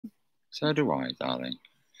So do I, darling.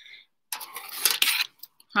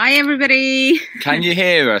 Hi, everybody. Can you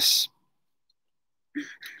hear us?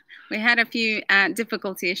 We had a few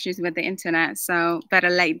difficulty issues with the internet, so better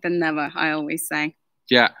late than never, I always say.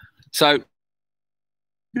 Yeah. So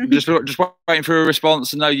just waiting for a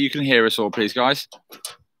response. No, you can hear us all, please, guys.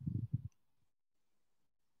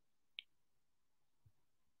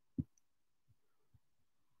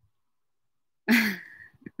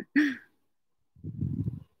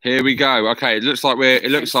 Here we go. Okay, it looks like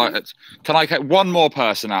can I get one more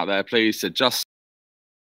person out there, please, to just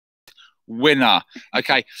winner.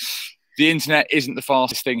 Okay. The internet isn't the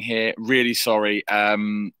fastest thing here. Really sorry.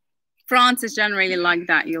 France is generally like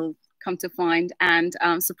that, you'll come to find. And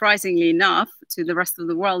surprisingly enough, to the rest of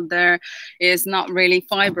the world, there is not really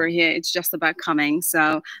fiber here. It's just about coming.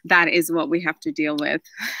 So that is what we have to deal with.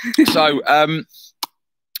 So,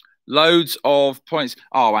 loads of points.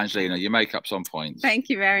 Oh, Angelina, your makeup's on point. Thank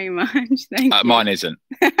you very much. Thank you. Mine isn't.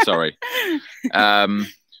 Sorry.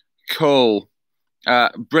 Cool.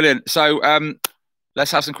 Brilliant. So,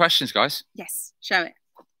 let's have some questions, guys. Yes, show it.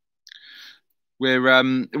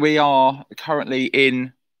 We are currently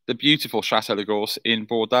in the beautiful Chateau Lagorce in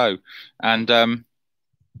Bordeaux, and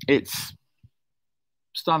it's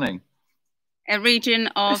stunning. A region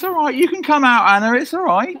of... It's all right. You can come out, Anna. It's all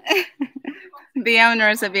right. The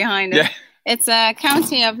owners are behind us. Yeah. It's a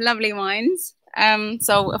county of lovely wines.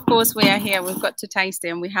 So, of course, we are here. We've got to taste it,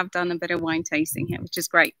 and we have done a bit of wine tasting here, which is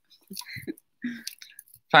great.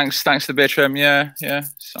 Thanks to the beer trim. Yeah.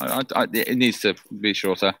 So it needs to be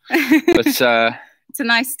shorter, but it's a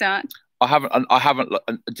nice start. I haven't.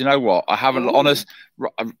 Do you know what? I haven't. Honest.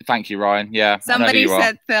 Thank you, Ryan. Yeah. Somebody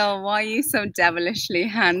said, Phil, why are you so devilishly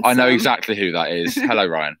handsome? I know exactly who that is. Hello,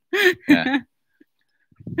 Ryan. Yeah.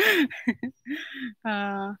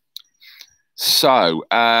 So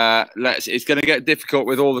it's going to get difficult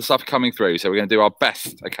with all the stuff coming through. So we're going to do our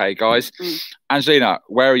best. Okay, guys. Angelina,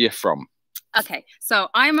 where are you from? Okay, so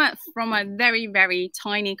I'm from a very, very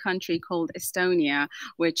tiny country called Estonia,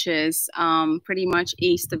 which is pretty much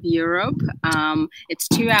east of Europe. It's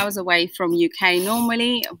 2 hours away from UK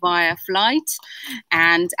normally via flight,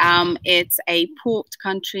 and it's a port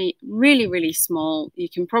country, really, really small. You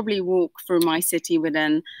can probably walk through my city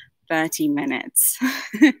within 30 minutes.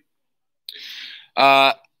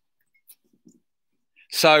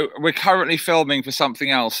 So we're currently filming for something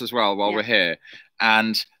else as well while we're here,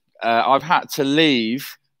 and I've had to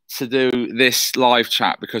leave to do this live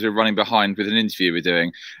chat because we're running behind with an interview we're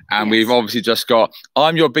doing, and we've obviously just got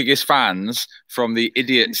I'm your biggest fans from the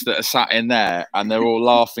idiots that are sat in there, and they're all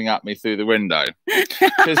laughing at me through the window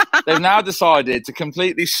because they've now decided to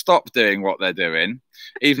completely stop doing what they're doing,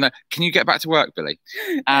 even though can you get back to work, Billy?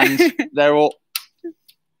 And they're all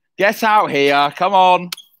get out here, come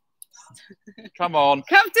on to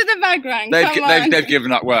the background. They've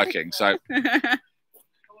given up working, so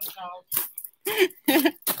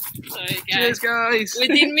Sorry, guys. Cheers, guys. We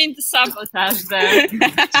didn't mean to sabotage them.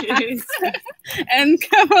 Cheers. And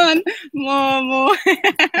come on, more.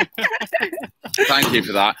 Thank you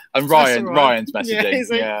for that. And Ryan's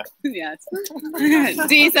messaging. Yes.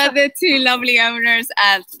 These are the two lovely owners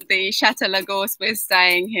at the Chateau Lagorce. We're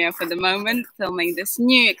staying here for the moment, filming this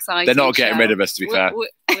new exciting They're not getting rid of us, to be fair. We'll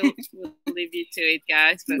leave you to it,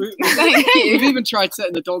 guys. But we've even tried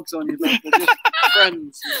setting the dogs on you, but they're just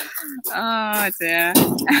friends. Oh, dear.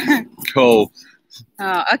 Cool.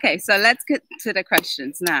 Oh, okay, so let's get to the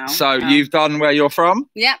questions now. So you've done where you're from?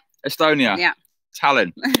 Yeah. Estonia? Yeah.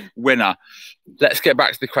 Tallinn. Winner. Let's get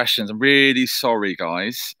back to the questions. I'm really sorry,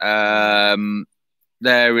 guys.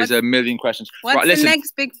 There is a million questions. What's the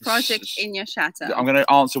next big project in your chateau? I'm going to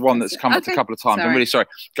answer one that's come up a couple of times. Sorry. I'm really sorry.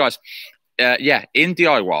 Guys, in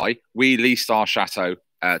DIY, we leased our chateau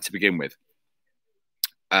to begin with.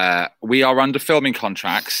 We are under filming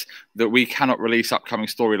contracts that we cannot release upcoming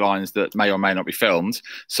storylines that may or may not be filmed.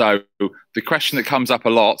 So the question that comes up a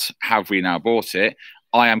lot, have we now bought it?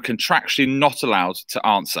 I am contractually not allowed to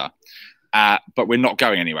answer, but we're not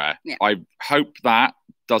going anywhere. Yeah. I hope that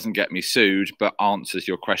doesn't get me sued, but answers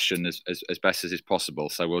your question as best as is possible.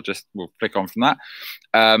 So we'll click on from that.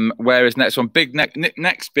 Where is next one?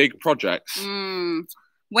 Next big projects.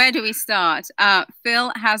 Where do we start?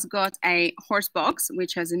 Phil has got a horse box,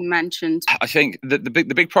 which has been mentioned. I think the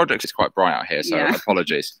big project is quite bright out here, so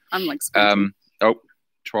apologies. Unlike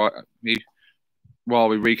try me while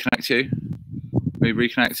we reconnect you. Are we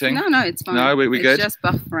reconnecting? No, it's fine. No, we good? It's just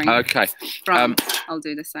buffering. Okay. I'll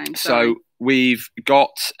do the same. So we've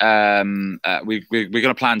got we're going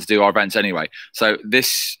to plan to do our events anyway. So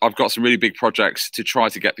I've got some really big projects to try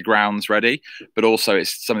to get the grounds ready, but also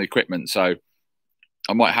it's some of the equipment. So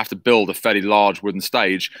I might have to build a fairly large wooden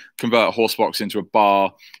stage, convert a horse box into a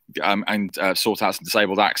bar, and sort out some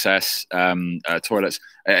disabled access, toilets.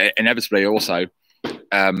 Inevitably, also,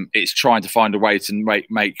 it's trying to find a way to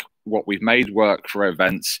make what we've made work for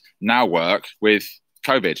events now work with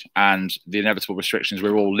COVID and the inevitable restrictions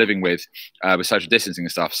we're all living with social distancing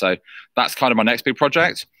and stuff. So that's kind of my next big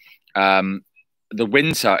project. The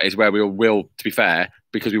winter is where we will, to be fair,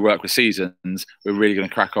 because we work with seasons, we're really going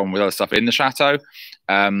to crack on with other stuff in the chateau.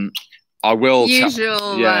 I will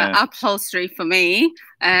usual upholstery for me.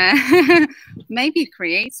 Maybe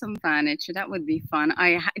create some furniture. That would be fun.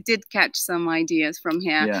 I did catch some ideas from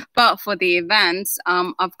here, but for the events,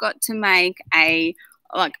 I've got to make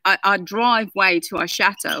our driveway to our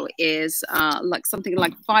chateau is like something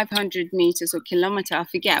like 500 meters or kilometer, I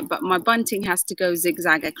forget, but my bunting has to go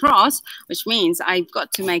zigzag across, which means I've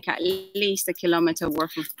got to make at least a kilometer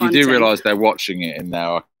worth of bunting. You do realize they're watching it in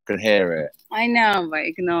there. I can hear it. I know, but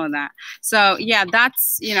ignore that. So yeah,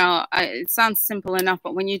 that's, you know, it sounds simple enough,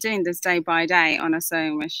 but when you're doing this day by day on a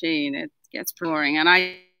sewing machine, it gets boring. And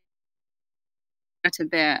I a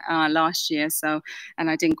bit last year, and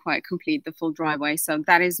I didn't quite complete the full driveway, so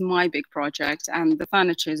that is my big project, and the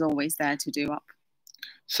furniture is always there to do up.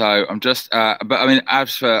 So I'm just but I mean,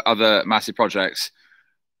 as for other massive projects,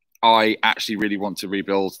 I actually really want to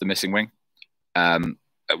rebuild the missing wing.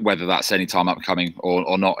 Whether that's any time upcoming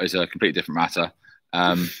or not is a completely different matter,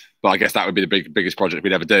 but I guess that would be the biggest project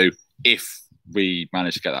we'd ever do if we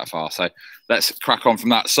managed to get that far. So let's crack on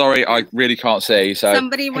from that. Sorry, I really can't see. So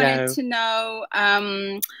somebody wanted to know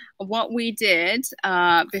what we did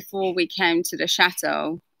before we came to the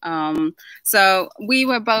chateau. So we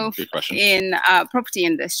were both in property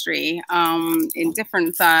industry in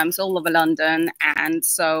different firms all over London, and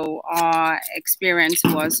so our experience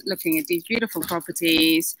was looking at these beautiful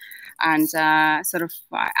properties, and sort of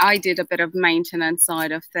I did a bit of maintenance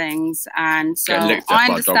side of things, and so our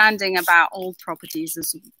understanding about old properties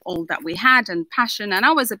is all that we had, and passion, and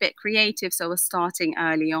I was a bit creative, so I was starting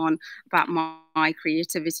early on about my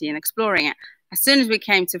creativity and exploring it. As soon as we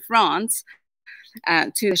came to France,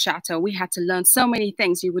 to the chateau, we had to learn so many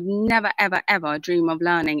things you would never ever dream of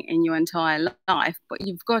learning in your entire life. But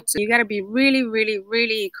you got to be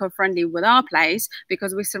really eco-friendly with our place,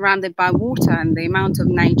 because we're surrounded by water and the amount of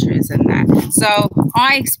nature is in there. So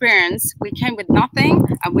our experience, we came with nothing,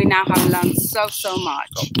 and we now have learned so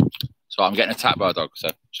much. So I'm getting attacked by a dog, so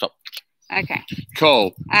stop. Okay,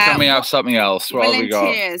 cool. Coming out something else. What have we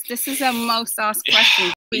got? This is a most asked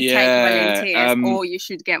question. We take volunteers, or you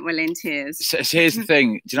should get volunteers. So here's the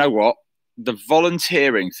thing. Do you know what? The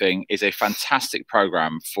volunteering thing is a fantastic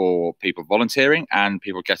program for people volunteering and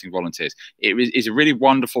people getting volunteers. It is a really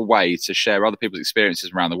wonderful way to share other people's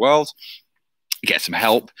experiences around the world, get some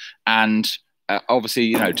help, and obviously,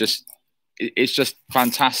 you know, it's just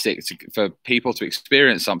fantastic for people to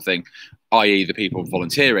experience something, i.e. the people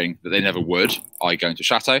volunteering that they never would, i.e. going to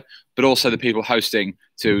Chateau, but also the people hosting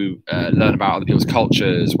to learn about other people's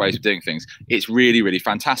cultures, ways of doing things. It's really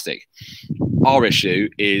fantastic. Our issue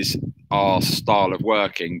is our style of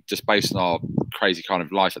working, just based on our crazy kind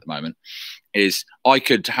of life at the moment, is I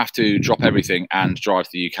could have to drop everything and drive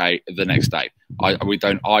to the UK the next day. I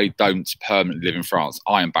don't permanently live in France.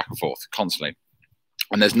 I am back and forth constantly.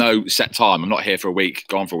 And there's no set time. I'm not here for a week,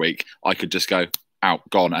 gone for a week. I could just go out,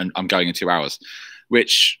 gone, and I'm going in 2 hours,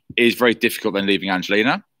 which is very difficult then leaving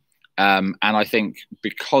Angelina. And I think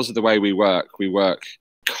because of the way we work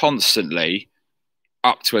constantly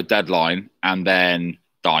up to a deadline and then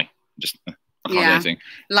die. Just I can't do anything.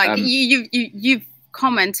 Like you've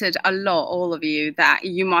commented a lot, all of you, that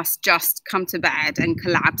you must just come to bed and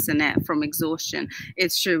collapse in it from exhaustion.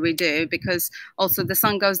 It's true, we do, because also the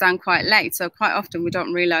sun goes down quite late, so quite often we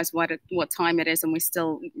don't realize what time it is, and we're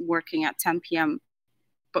still working at 10 p.m.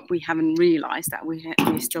 but we haven't realized that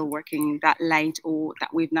we're still working that late, or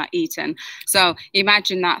that we've not eaten. So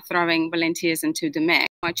imagine that throwing volunteers into the mix,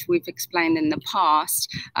 which we've explained in the past.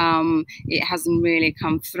 It hasn't really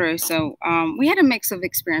come through. So we had a mix of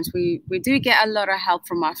experience. We do get a lot of help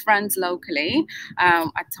from our friends locally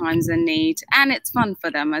at times in need, and it's fun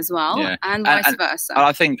for them as well, and vice versa.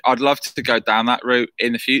 I think I'd love to go down that route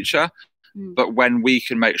in the future, but when we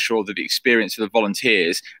can make sure that the experience of the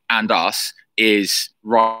volunteers and us is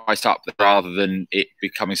right up there, rather than it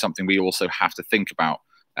becoming something we also have to think about.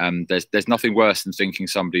 There's nothing worse than thinking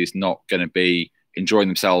somebody's not going to be enjoying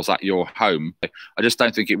themselves at your home. I just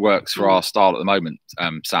don't think it works for our style at the moment,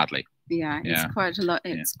 sadly. It's quite a lot.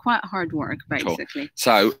 It's quite hard work, basically. Cool.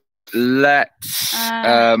 So let's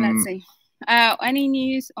see. Any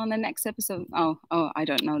news on the next episode? Oh, I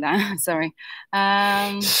don't know that. Sorry.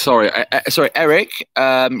 Sorry, Eric.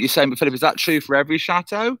 You're saying, but Philip, is that true for every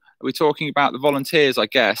chateau? Are we talking about the volunteers? I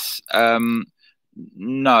guess.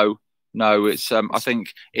 No. It's I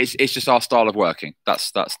think it's just our style of working.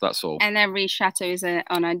 That's all. And every chateau is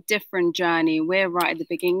on a different journey. We're right at the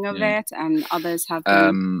beginning of it, and others have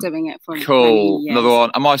been doing it for cool. many years. Another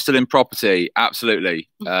one. Am I still in property? Absolutely.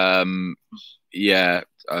 Yeah.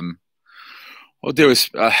 I do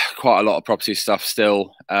quite a lot of property stuff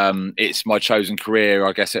still. It's my chosen career.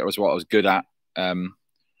 I guess it was what I was good at.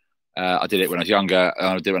 I did it when I was younger, and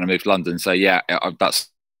I did it when I moved to London. So yeah, that's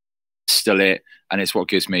still it, and it's what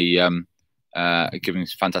gives me giving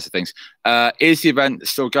fantastic things. Is the event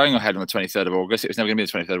still going ahead on the 23rd of August? It was never going to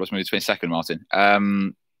be the 23rd. It was going to be the 22nd,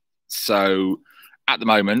 Martin. So at the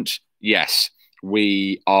moment, yes,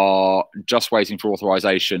 we are just waiting for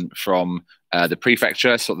authorization from the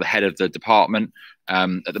prefecture, sort of the head of the department.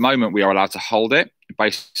 At the moment, we are allowed to hold it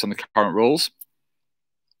based on the current rules,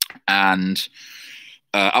 and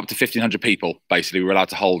up to 1,500 people, basically, we're allowed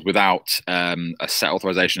to hold without a set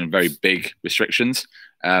authorization and very big restrictions.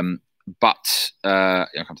 But I'll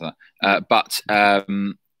come to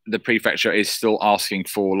that. The prefecture is still asking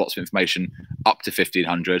for lots of information up to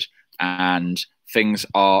 1,500, and things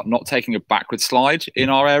are not taking a backward slide in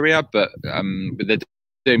our area, but they're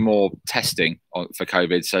doing more testing for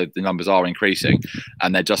COVID, so the numbers are increasing,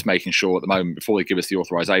 and they're just making sure at the moment, before they give us the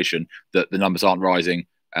authorization, that the numbers aren't rising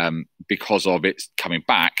because of it coming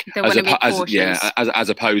back, as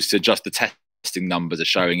opposed to just the testing numbers are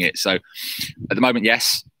showing it. So at the moment,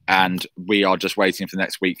 yes, and we are just waiting for the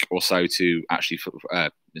next week or so to actually sort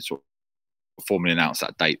of formally announce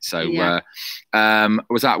that date. So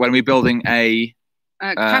was that when we're building a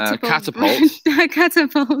catapult?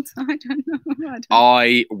 Catapult. I don't know.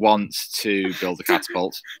 I want to build a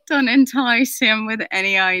catapult. Don't entice him with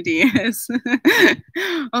any ideas.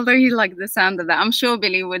 Although he liked the sound of that. I'm sure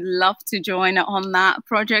Billy would love to join on that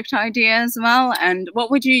project idea as well. And what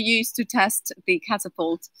would you use to test the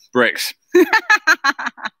catapult? Bricks.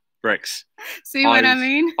 Bricks. See what I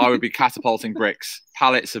mean? I would be catapulting bricks,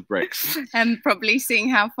 pallets of bricks, and probably seeing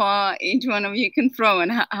how far each one of you can throw,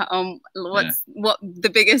 and what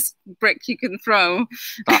the biggest brick you can throw.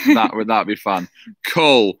 That'd be fun.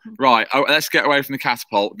 Cool. Right. Let's get away from the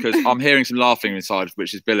catapult, because I'm hearing some laughing inside,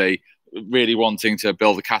 which is Billy really wanting to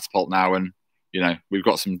build a catapult now, and we've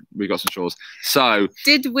got some shores. So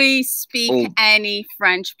did we speak any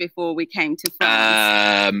French before we came to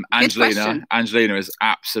France? Angelina is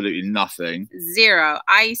absolutely nothing. Zero.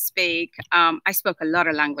 I spoke a lot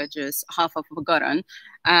of languages, half I've forgotten.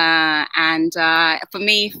 And for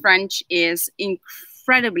me, French is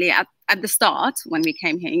incredibly, at the start when we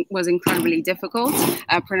came here, was incredibly difficult.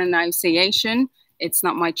 Pronunciation. It's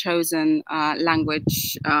not my chosen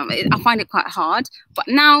language. I find it quite hard. But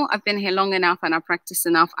now I've been here long enough and I practice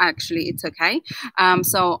enough. Actually, it's okay.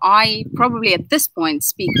 So I probably at this point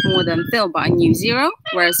speak more than Phil, but I knew zero.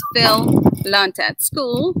 Whereas Phil learned it at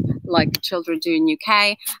school, like children do in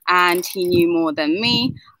UK, and he knew more than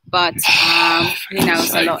me. But he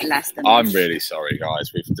knows a lot less than me. I'm really sorry,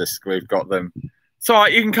 guys. We've got them. It's all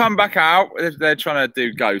right, you can come back out. They're trying to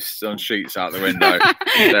do ghosts on sheets out the window.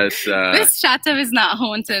 This chateau is not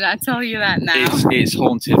haunted, I tell you that now. It's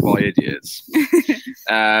haunted by idiots.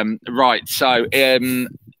 Right, so here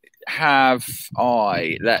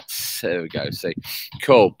we go, see.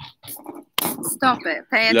 Cool. Stop it,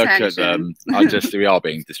 pay attention. Look at them. We are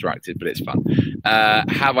being distracted, but it's fun.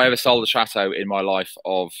 Have I ever sold a chateau in my life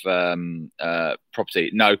of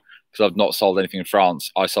property? No. Because I've not sold anything in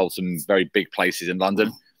France. I sold some very big places in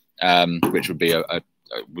London, which would be a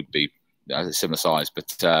similar size.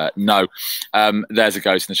 But no, there's a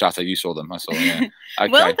ghost in the chateau. You saw them. I saw them. Yeah. Okay.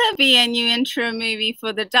 Will there be a new intro movie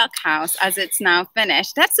for the Duck House as it's now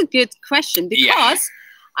finished? That's a good question, because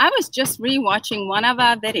I was just rewatching one of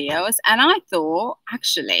our videos and I thought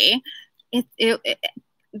actually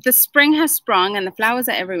the spring has sprung and the flowers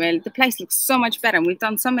are everywhere. The place looks so much better, and we've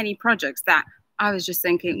done so many projects that I was just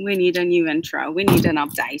thinking we need a new intro. We need an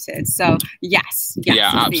updated. So yes. Yeah,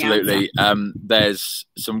 absolutely. There's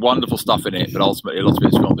some wonderful stuff in it, but ultimately a lot of it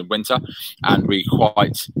is filmed in winter, and we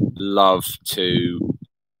quite love to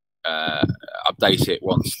update it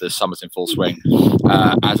once the summer's in full swing.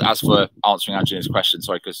 As for answering Angelina's question,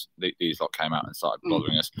 sorry, because these lot came out and started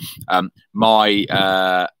bothering us.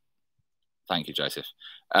 Thank you, Joseph.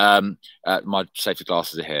 My safety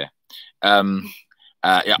glasses are here.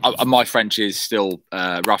 My French is still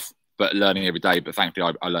rough, but learning every day. But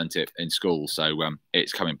thankfully, I learned it in school, so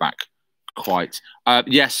it's coming back quite.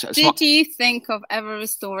 Yes. Do you think of ever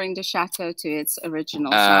restoring the chateau to its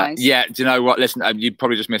original size? Yeah. Do you know what? Listen, you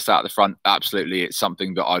probably just missed out at the front. Absolutely, it's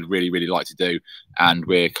something that I'd really, really like to do, and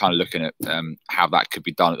we're kind of looking at how that could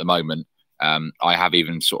be done at the moment. I have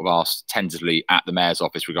even sort of asked tentatively at the mayor's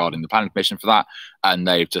office regarding the planning permission for that, and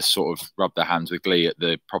they've just sort of rubbed their hands with glee at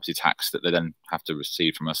the property tax that they then have to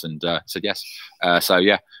receive from us, and said yes. So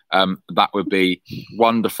yeah, that would be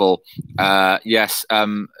wonderful. Yes. Do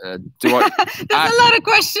I? There's a lot of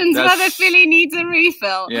questions whether Philly needs a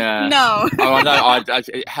refill. Yeah. No. Oh, I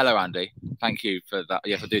know. Hello, Andy. Thank you for that.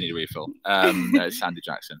 Yes, I do need a refill. It's Andy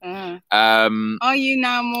Jackson. Are you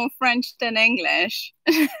now more French than English?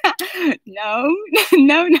 No,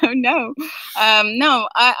 no, no, no. No,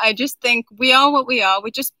 I just think we are what we are. We're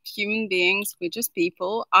just human beings. We're just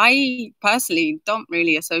people. I personally don't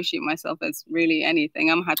really associate myself as really anything.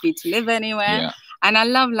 I'm happy to live anywhere, and I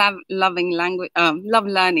love learning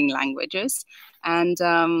languages. And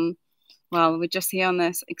well, we're just here on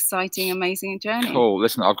this exciting, amazing journey. Cool.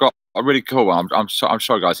 Listen, I've got a really cool one. I'm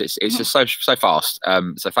sorry, guys. It's just so fast.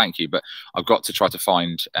 So thank you, but I've got to try to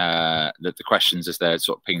find the questions as they're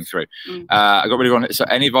sort of pinging through. I got really one. So,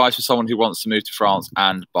 any advice for someone who wants to move to France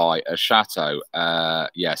and buy a chateau?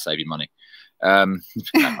 Yeah, save your money. I'm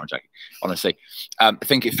joking. Honestly,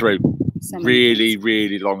 think it through. Really,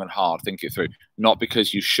 really long and hard. Think it through. Not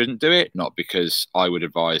because you shouldn't do it, not because I would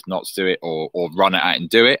advise not to do it or run it out and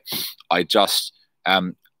do it. I just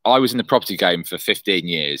I was in the property game for 15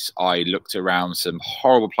 years. I looked around some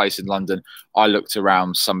horrible places in London. I looked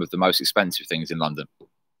around some of the most expensive things in London.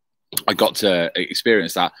 I got to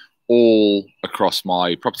experience that all across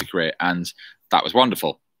my property career, and that was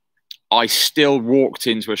wonderful. I still walked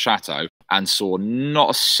into a chateau and saw not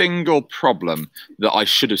a single problem that I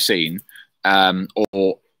should have seen,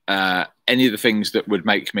 or any of the things that would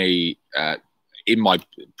make me, in my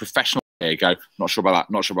professional career, go, not sure about that,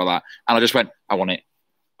 not sure about that. And I just went, I want it.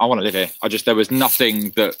 I want to live here. There was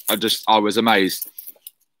nothing that I was amazed.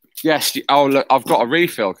 Yes. Oh, look, I've got a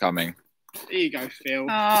refill coming. There you go, Phil.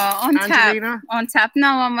 Oh, on Angelina? tap. On tap. No,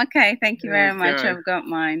 I'm okay. Thank you very much. I've got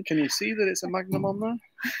mine. Can you see that it's a Magnum on there?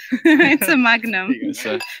 It's a Magnum.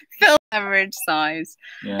 Phil average size.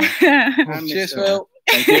 Yeah. Cheers, Phil.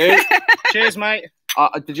 Thank you. Cheers, mate.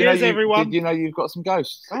 Cheers, everyone. Did you know you've got some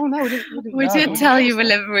ghosts? Oh, no, we did tell you we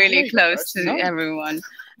live really close to everyone.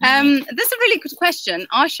 That's a really good question.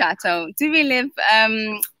 Our chateau, do we live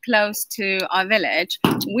close to our village?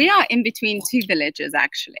 We are in between two villages,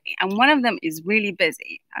 actually, and one of them is really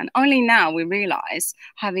busy. And only now we realize,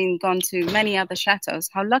 having gone to many other chateaus,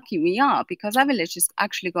 how lucky we are, because our village has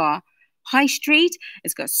actually got a high street,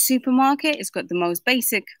 it's got a supermarket, it's got the most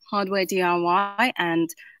basic hardware DIY and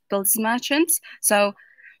builders merchants. So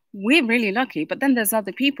we're really lucky. But then there's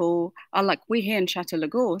other people are like, we're here in Chateau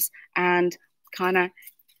Lagorce, and kind of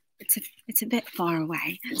it's a bit far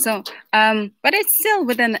away. So but it's still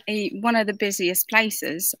within one of the busiest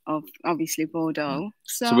places of obviously Bordeaux.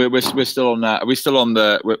 So we're still on that. Are we still on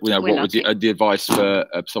the what would the advice for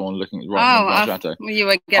someone looking at the chateau? You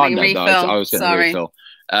were getting refill. I was getting Sorry. refill.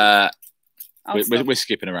 We're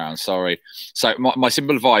skipping around. Sorry. So my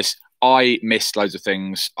simple advice: I missed loads of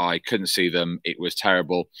things. I couldn't see them. It was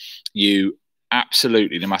terrible. You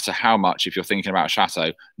absolutely, no matter how much, if you're thinking about a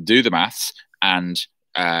chateau, do the maths and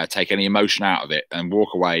take any emotion out of it and walk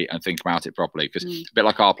away and think about it properly. Because a bit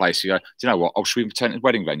like our place, you go, do you know what? Oh, should we pretend it's a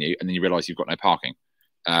wedding venue? And then you realise you've got no parking,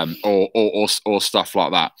 or stuff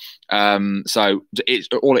like that. So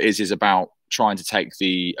all it is about trying to take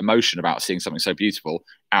the emotion about seeing something so beautiful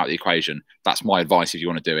out of the equation. That's my advice if you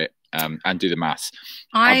want to do it, and do the maths.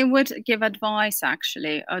 I would give advice,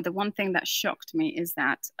 actually. The one thing that shocked me is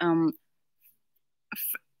that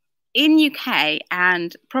in UK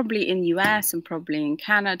and probably in US and probably in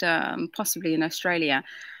Canada and possibly in Australia,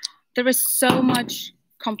 there is so much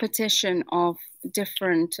competition of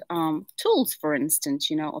different tools, for instance,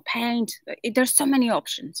 or paint. There's so many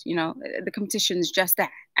options, the competition is just there,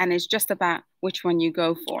 and it's just about which one you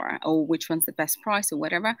go for or which one's the best price or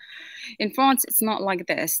whatever. In France, it's not like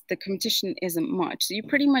this. The competition isn't much. So you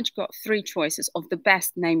pretty much got 3 choices of the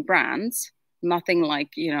best name brands, nothing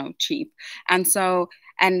like, cheap.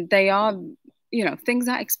 And they are, things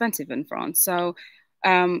are expensive in France. So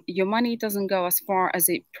your money doesn't go as far as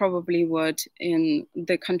it probably would in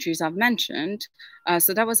the countries I've mentioned.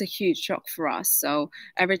 So that was a huge shock for us. So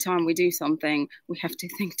every time we do something, we have to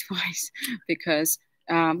think twice, because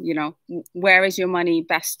where is your money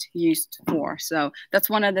best used for? So that's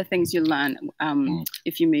one of the things you learn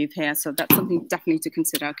if you move here. So that's something definitely to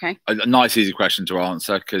consider. Okay. A nice, easy question to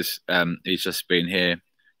answer, because he's just been here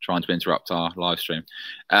trying to interrupt our live stream.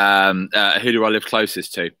 Who do I live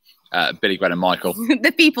closest to? Billy, Gwen, and Michael.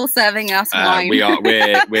 The people serving us wine.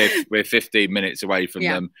 We're 15 minutes away from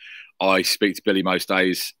them. I speak to Billy most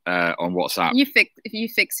days on WhatsApp. You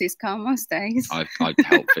fix his car most days. I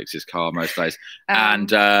help fix his car most days,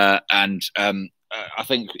 and I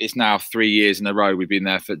think it's now 3 years in a row we've been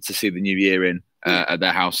there to see the new year in at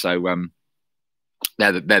their house. So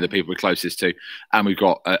they're the people we're closest to, and we've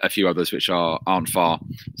got a few others which aren't far.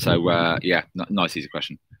 So yeah, nice easy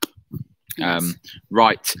question. Yes.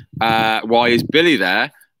 Right, why is Billy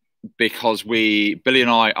there? Because Billy and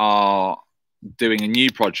I are doing a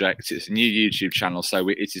new project. It's a new YouTube channel, so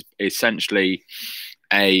it is essentially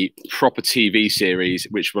a proper TV series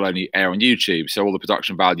which will only air on YouTube. So all the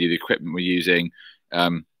production value, the equipment we're using,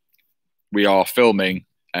 we are filming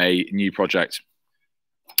a new project,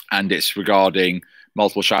 and it's regarding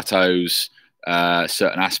multiple chateaus,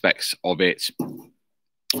 certain aspects of it.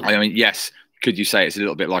 I mean, yes, could you say it's a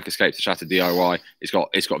little bit like Escape to Chateau DIY?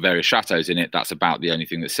 It's got various chateaus in it. That's about the only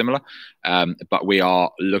thing that's similar. But we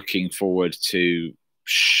are looking forward to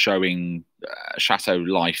showing chateau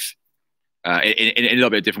life in a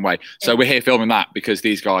little bit of a different way. So we're here filming that because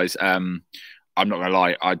these guys, I'm not gonna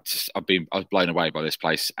lie, I was blown away by this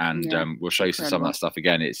place, and we'll show you some of that stuff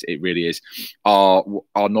again. It really is. Our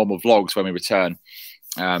normal vlogs when we return,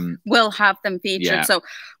 we'll have them featured. So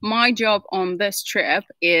my job on this trip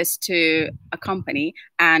is to accompany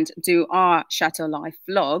and do our Chateau Life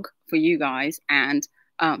vlog for you guys, and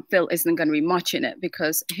Phil isn't going to be much in it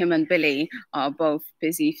because him and Billy are both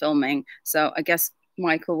busy filming. So I guess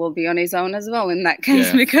Michael will be on his own as well in that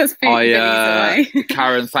case, because Billy's away.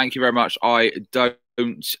 Karen, thank you very much. I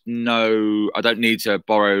don't know. I don't need to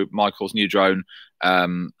borrow Michael's new drone.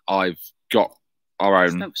 I've got our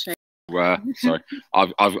own. Sorry,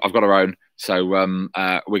 I've got our own. So we're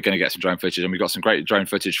going to get some drone footage, and we've got some great drone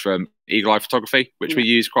footage from Eagle Eye Photography, which we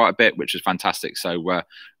use quite a bit, which is fantastic. So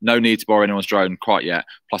no need to borrow anyone's drone quite yet.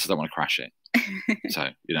 Plus, I don't want to crash it. So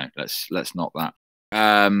let's not that.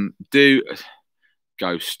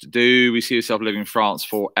 Ghost, do we see yourself living in France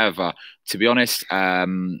forever? To be honest,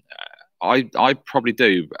 I probably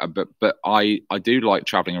do, but I do like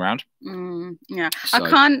traveling around. So. I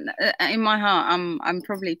can't. In my heart, I'm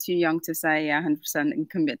probably too young to say 100% and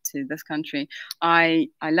commit to this country. I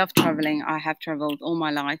love traveling. I have traveled all my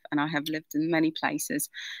life, and I have lived in many places,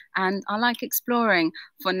 and I like exploring.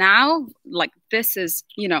 For now, like this is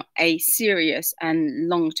a serious and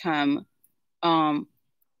long-term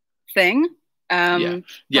thing. I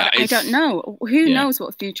don't know. Who knows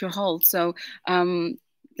what future holds? So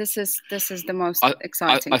this is the most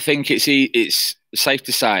exciting. I think it's safe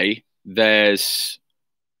to say there's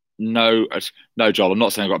no Joel. I'm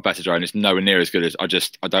not saying I've got a better drone. It's nowhere near as good as I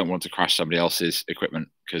don't want to crash somebody else's equipment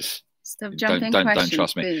because don't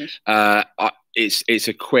trust me. It's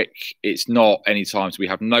a quick. It's not any time. So we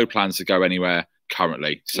have no plans to go anywhere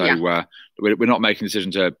currently. So we're not making a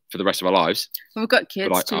decision for the rest of our lives. We've got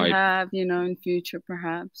kids to have, in future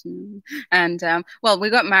perhaps. And well, we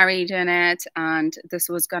got married in it, and this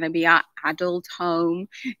was going to be our adult home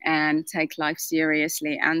and take life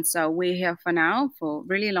seriously. And so we're here for now for a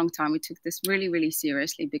really long time. We took this really, really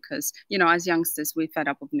seriously because, as youngsters, we're fed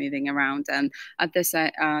up of moving around. And at this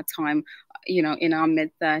time, in our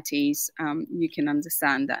mid-30s, you can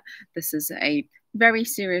understand that this is a very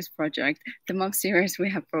serious project, the most serious we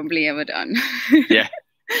have probably ever done.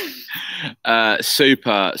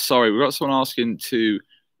 Super. Sorry, we've got someone asking to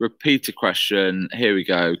repeat a question. Here we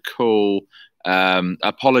go. Cool.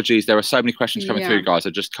 Apologies, there are so many questions coming through, guys. I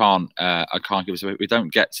just can't. I can't give us. We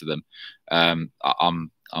don't get to them.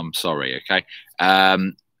 I'm sorry. Okay.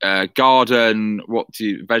 Garden. What do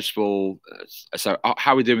you vegetable? So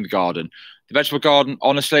how are we doing with the garden? The vegetable garden.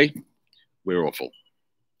 Honestly, we're awful.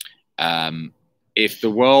 If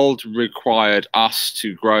the world required us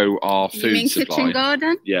to grow our food supply, kitchen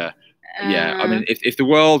garden? Yeah. I mean, if the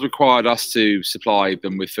world required us to supply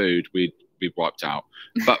them with food, we'd be wiped out.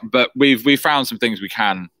 But we've found some things we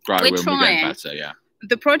can grow, and we're getting better. Yeah.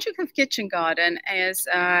 The project of kitchen garden is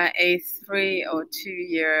a 3 or 2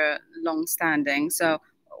 year long standing. So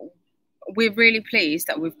we're really pleased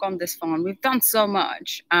that we've gone this far, and we've done so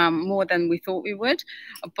much more than we thought we would.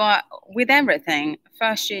 But with everything,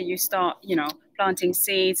 first year you start, planting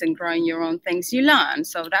seeds and growing your own things, you learn.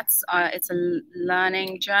 So that's it's a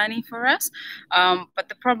learning journey for us. But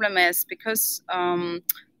the problem is because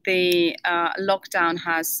the lockdown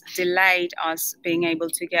has delayed us being able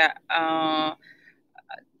to get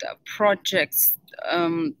projects,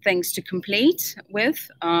 things to complete with.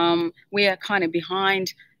 We are kind of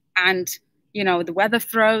behind, and you know, the weather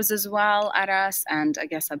throws as well at us, and I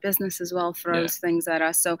guess our business as well throws things at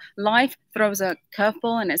us. So life throws a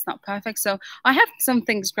curveball, and it's not perfect. So I have some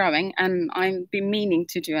things growing, and I've been meaning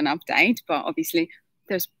to do an update, but obviously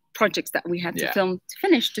there's projects that we had to film to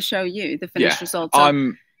finish to show you the finished results.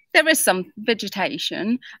 So there is some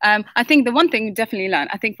vegetation. I think the one thing we definitely learned,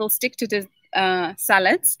 I think we'll stick to the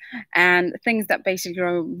salads and things that basically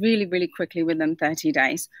grow really, really quickly within 30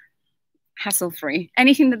 days. Hassle-free.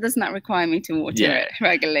 Anything that does not require me to water it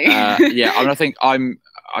regularly. Yeah, I mean, I think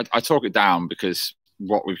I talk it down because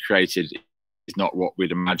what we've created is not what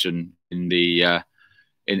we'd imagine in the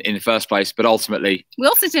first place. But ultimately, we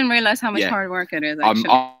also didn't realize how much hard work it is.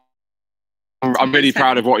 Actually. I'm really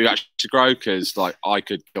proud of what you actually grow, because like I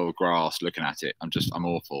could kill grass looking at it. I'm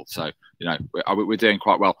awful. So you know we're doing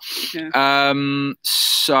quite well. Yeah.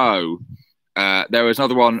 So there was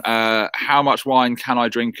another one. How much wine can I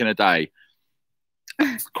drink in a day?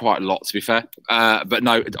 Quite a lot, to be fair. But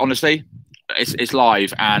no, honestly, it's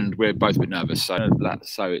live, and we're both a bit nervous. So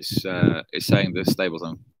it's saying the stable's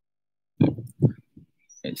on.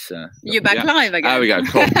 It's you're back live again. There we go.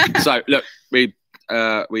 Cool. So look, we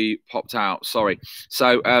popped out. Sorry.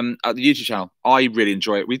 So at the YouTube channel, I really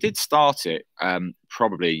enjoy it. We did start it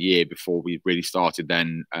probably a year before we really started.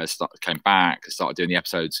 Then came back, started doing the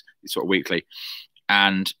episodes sort of weekly.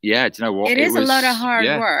 And yeah, do you know what? It is a lot of hard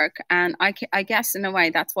work, and I guess in a way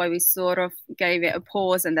that's why we sort of gave it a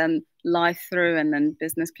pause, and then life through, and then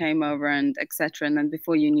business came over, and etc. And then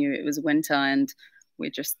before you knew it was winter, and we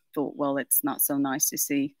just thought, well, it's not so nice to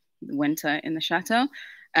see the winter in the chateau.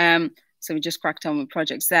 So we just cracked on with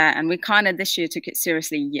projects there, and we kind of this year took it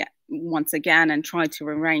seriously once again, and tried to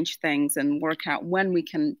arrange things and work out when we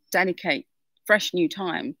can dedicate fresh new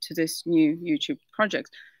time to this new YouTube project.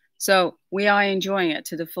 So we are enjoying it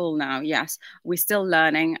to the full now. Yes, we're still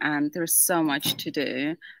learning, and there's so much to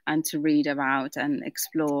do and to read about and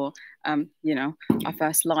explore. You know, our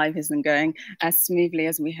first live isn't going as smoothly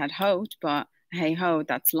as we had hoped, but hey ho,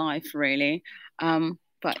 that's life really.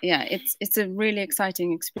 But yeah, it's a really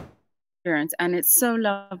exciting experience, and it's so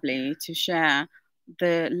lovely to share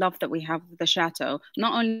the love that we have with the chateau,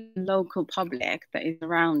 not only the local public that is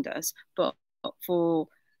around us, but for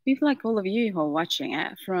people like all of you who are watching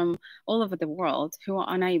it from all over the world who are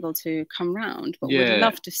unable to come round, but would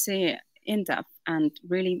love to see it in depth and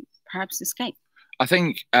really perhaps escape. I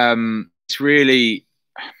think it's really,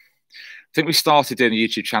 I think we started doing the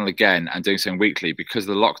YouTube channel again and doing something weekly because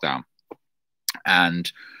of the lockdown.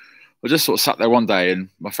 And I just sort of sat there one day, and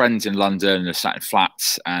my friends in London are sat in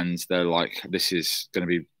flats, and they're like, this is going to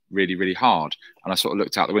be really, really hard. And I sort of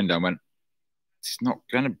looked out the window and went, it's not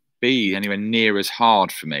going to be anywhere near as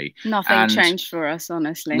hard for me. Nothing changed for us,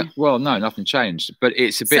 honestly. Well, no, nothing changed, but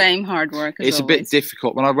it's a bit same hard work. It's always a bit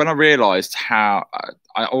difficult when I realised how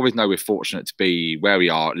I always know we're fortunate to be where we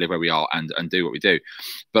are, live where we are, and do what we do.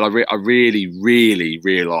 But I really, really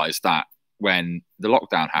realised that when the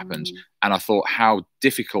lockdown happened, and I thought how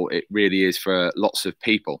difficult it really is for lots of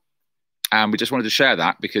people. And we just wanted to share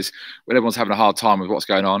that, because when everyone's having a hard time with what's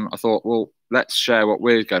going on, I thought, well, let's share what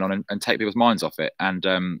we're going on and take people's minds off it. And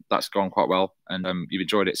that's gone quite well, and you've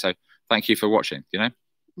enjoyed it. So thank you for watching, you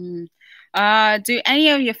know. Do any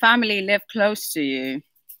of your family live close to you?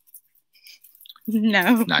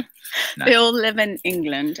 No. They all live in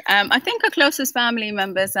England. I think our closest family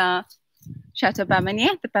members are Chateau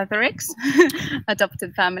Lagorce, the Pethericks,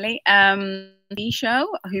 adopted family. Show,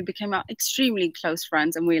 who became our extremely close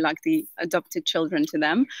friends, and we like the adopted children to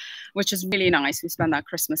them, which is really nice. We spend our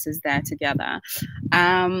Christmases there together.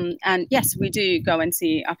 And yes, we do go and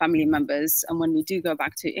see our family members, and when we do go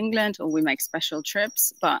back to England, or we make special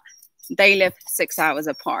trips, but they live 6 hours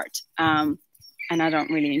apart. And I don't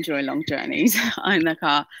really enjoy long journeys in the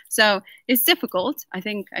car. So it's difficult. I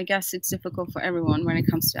guess it's difficult for everyone when it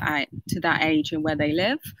comes to that age and where they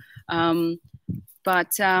live.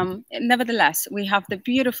 But nevertheless, we have the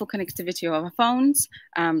beautiful connectivity of our phones,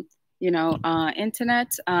 you know,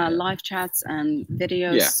 internet, live chats and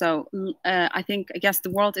videos. Yeah. So I guess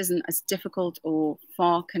the world isn't as difficult or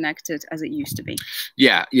far connected as it used to be.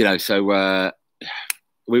 Yeah, you know, so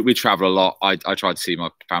we travel a lot. I try to see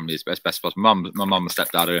my family as best as possible. My mum and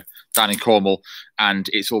stepdad are down in Cornwall, and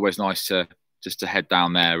it's always nice to head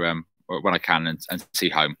down there when I can and see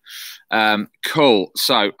home. Cool.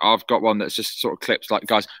 So I've got one that's just sort of clips. Like,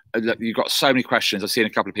 guys, look, you've got so many questions. I've seen a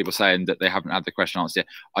couple of people saying that they haven't had the question answered yet.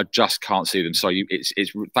 I just can't see them. So it's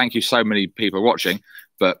thank you so many people watching,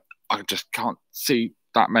 but I just can't see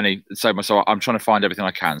that many. So I'm trying to find everything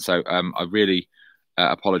I can. So I really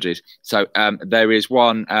apologies. So there is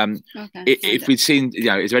one. Okay, if we'd seen,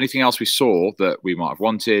 is there anything else we saw that we might have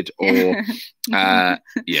wanted, or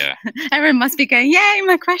yeah, everyone must be going, yay,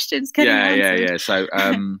 my questions. Yeah. So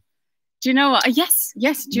do you know what? Yes. Do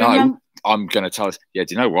you no, remember? I'm going to tell us. Yeah,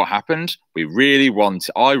 do you know what happened? I really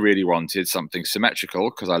wanted something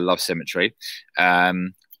symmetrical because I love symmetry.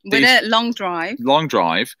 With a long drive. Long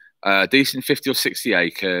drive. Decent 50 or 60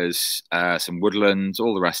 acres, some woodlands,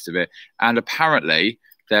 all the rest of it. And apparently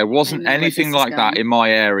there wasn't anything like that in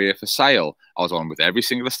my area for sale. I was on with every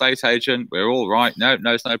single estate agent. We're all right. No,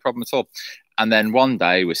 it's no problem at all. And then one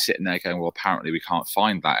day we're sitting there going, well, apparently we can't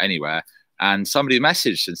find that anywhere. And somebody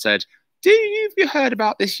messaged and said, have you heard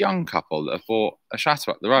about this young couple that have bought a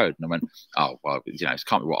chateau up the road? And I went, oh, well, it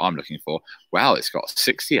can't be what I'm looking for. Well, it's got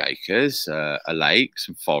 60 acres, a lake,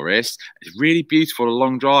 some forest. It's really beautiful, a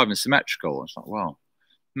long drive and symmetrical. It's like, well,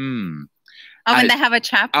 Oh, and they have a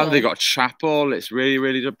chapel. Oh, they got a chapel. It's really,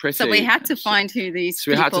 really pretty. So we had to find who these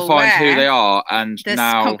people were. So we had to find who they are. And this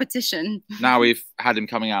now competition. Now we've had him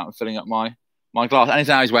coming out and filling up my glass, and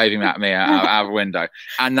now he's waving at me out of a window.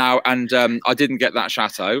 And I didn't get that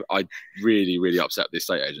chateau. I really upset the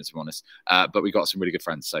estate agent, to be honest. But we got some really good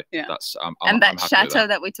friends, so that's. And that chateau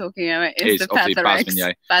that we're talking about is the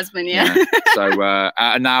Basmanier. Yeah. So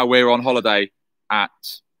and now we're on holiday at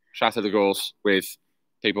Chateau Lagorce with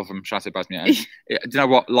people from Chateau Basmanier. Do you know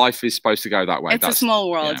what? Life is supposed to go that way. It's a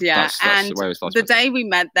small world, That's and the day we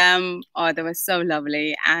met them, they were so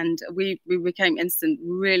lovely, and we became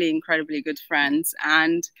really incredibly good friends.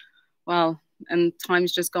 And and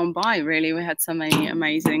time's just gone by. Really, we had so many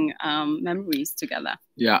amazing memories together.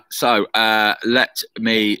 Yeah. So let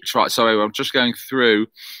me try. Sorry, I'm just going through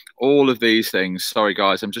all of these things. Sorry,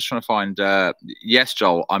 guys. I'm just trying to find. Yes,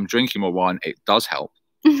 Joel. I'm drinking more wine. It does help.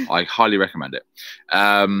 I highly recommend it.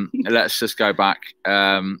 Let's just go back.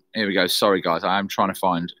 Here we go. Sorry, guys. I am trying to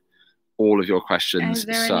find all of your questions. Is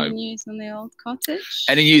there any news on the old cottage?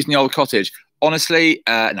 Any news in the old cottage? Honestly,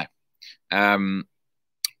 no.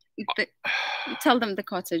 Tell them the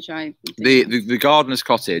cottage. The gardener's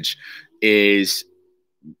cottage is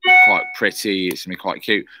quite pretty. It's going to be quite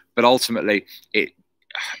cute. But ultimately, it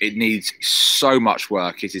needs so much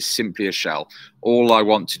work. It is simply a shell. All I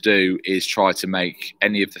want to do is try to make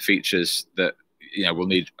any of the features that will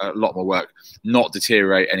need a lot more work not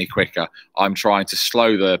deteriorate any quicker. I'm trying to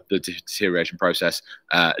slow the deterioration process,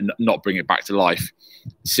 not bring it back to life,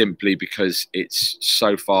 simply because it's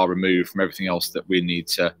so far removed from everything else that we need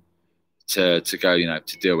to go,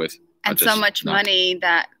 to deal with. And so much money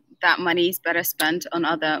that money is better spent on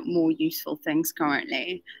other more useful things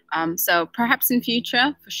currently. So perhaps in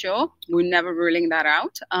future, for sure, we're never ruling that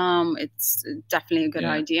out. It's definitely a good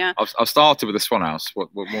idea. I've started with the Swan House. What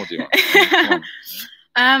more do you want?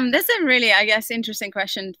 That's a really, I guess, interesting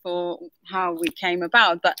question for how we came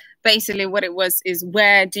about. But basically what it was is,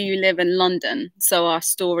 where do you live in London? So our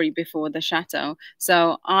story before the chateau.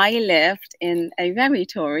 So I lived in a very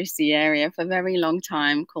touristy area for a very long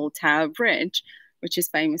time called Tower Bridge, which is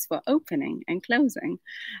famous for opening and closing.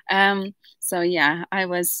 So yeah, I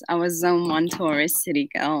was zone 1 tourist city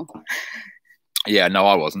girl. Yeah, no,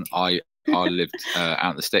 I wasn't. I lived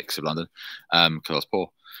out in the sticks of London because I was poor.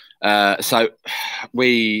 So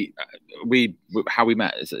how we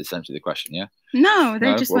met is essentially the question, yeah? No,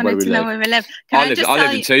 they just wanted to know where we live. I lived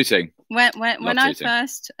in Tooting. When I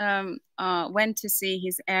first went to see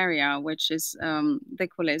his area, which is they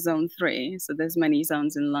call it zone 3, so there's many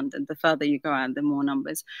zones in London. The further you go out, the more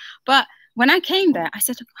numbers. But when I came there, I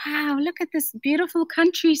said, wow, look at this beautiful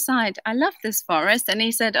countryside. I love this forest. And he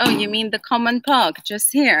said, oh, you mean the common park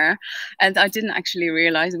just here? And I didn't actually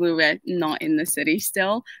realize we were not in the city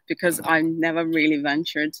still, because I never really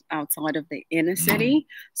ventured outside of the inner city.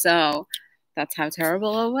 So that's how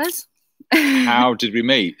terrible it was. How did we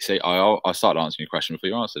meet? See, I started answering your question before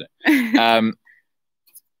you answered it.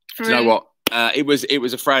 Do you know what? It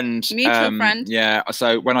was a friend. Mutual friend. Yeah.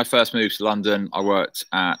 So when I first moved to London, I worked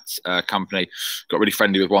at a company, got really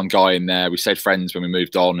friendly with one guy in there. We stayed friends when we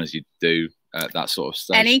moved on, as you do, that sort of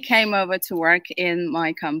stuff. And he came over to work in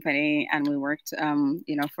my company, and we worked,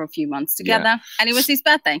 for a few months together. Yeah. And it was his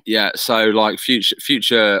birthday. Yeah. So like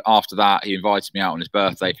future after that, he invited me out on his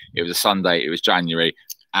birthday. It was a Sunday. It was January.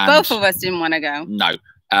 And both of us didn't want to go. No.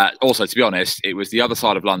 Also, to be honest, it was the other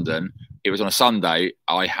side of London. It was on a Sunday.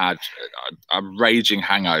 I had a raging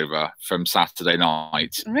hangover from Saturday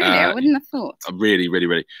night. Really? I wouldn't have thought. Really.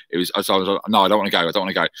 It was. So I was like, no, I don't want to go. I don't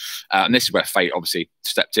want to go. And this is where fate obviously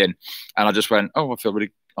stepped in. And I just went, oh, I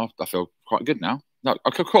feel quite good now. No,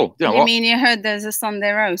 okay, cool. You mean you heard there's a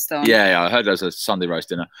Sunday roast on? Yeah, I heard there's a Sunday roast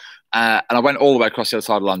dinner. And I went all the way across the other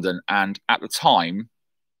side of London. And at the time,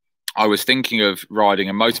 I was thinking of riding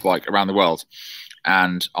a motorbike around the world,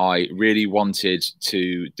 and I really wanted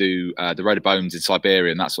to do the Road of Bones in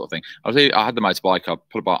Siberia and that sort of thing. I had the motorbike.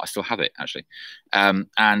 I still have it actually, and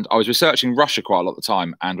I was researching Russia quite a lot at the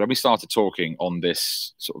time. And when we started talking on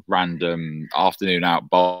this sort of random afternoon out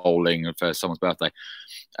bowling for someone's birthday,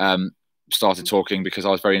 started talking because I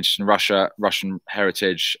was very interested in Russian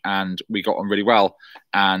heritage, and we got on really well.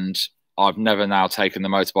 And I've never now taken the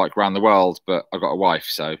motorbike around the world, but I've got a wife,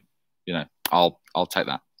 so you know, I'll take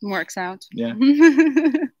that. Works out. Yeah.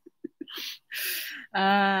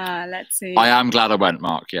 Let's see. I am glad I went,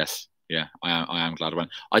 Mark. Yes. Yeah, I am glad I went.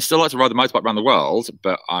 I still like to ride the motorbike around the world,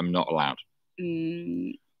 but I'm not allowed.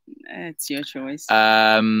 It's your choice.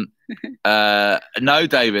 No,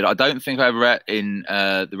 David, I don't think I ever ate in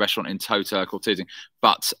the restaurant in Tota called Tooting,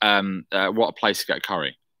 but what a place to get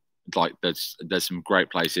curry. Like there's some great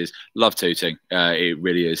places. Love Tooting. It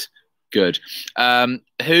really is good.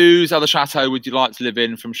 Whose other chateau would you like to live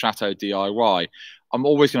in from Chateau DIY? I'm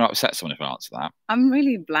always going to upset someone if I answer that. I'm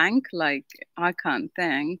really blank. Like, I can't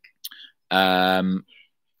think.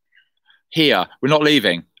 Here, we're not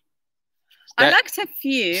leaving. I liked a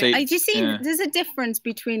few. See, do you see there's a difference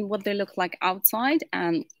between what they look like outside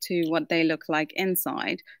and to what they look like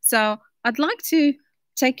inside. So I'd like to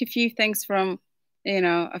take a few things from, you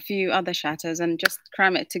know, a few other chateaus and just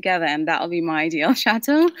cram it together, and that'll be my ideal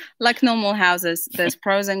chateau. Like normal houses, there's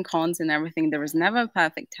pros and cons and everything. There is never a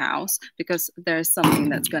perfect house because there's something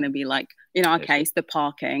that's going to be like, in our case, the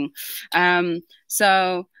parking.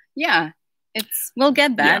 So yeah, we'll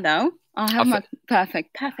get there though. I'll have my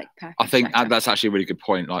perfect. I think that's actually a really good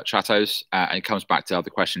point. Like chateaus, and it comes back to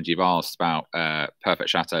other questions you've asked about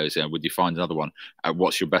perfect chateaus. And would you find another one?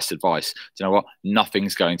 What's your best advice? Do you know what?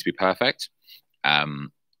 Nothing's going to be perfect.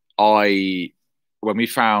 When we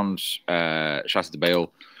found Chateau de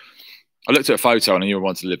Bale, I looked at a photo and I knew I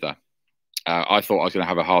wanted to live there. I thought I was going to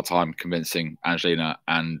have a hard time convincing Angelina,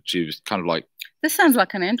 and she was kind of like, "This sounds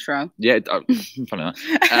like an intro." Yeah, funny enough.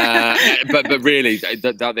 But really,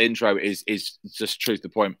 the intro is just true to the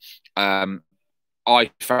point. I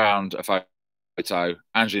found a photo.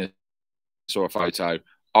 Angelina saw a photo.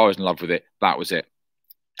 I was in love with it. That was it.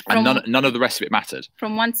 And none of the rest of it mattered.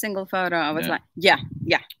 From one single photo, I was like, yeah,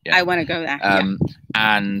 I want to go there.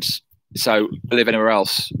 And so live anywhere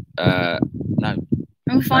else? No.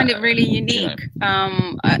 And we find it really unique.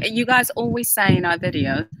 You guys always say in our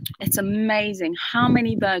videos, it's amazing how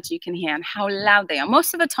many birds you can hear and how loud they are.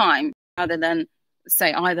 Most of the time, rather than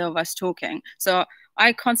say either of us talking. So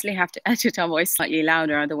I constantly have to edit our voice slightly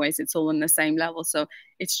louder, otherwise it's all on the same level. So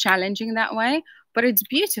it's challenging that way. But it's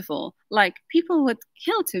beautiful. Like, people would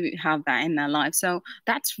kill to have that in their life. So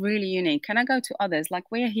that's really unique. Can I go to others?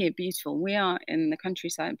 Like, we're here, beautiful. We are in the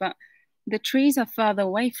countryside, but the trees are further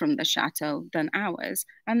away from the chateau than ours.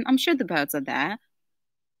 And I'm sure the birds are there,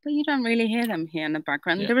 but you don't really hear them here in the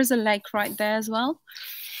background. Yeah. There is a lake right there as well.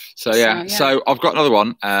 So I've got another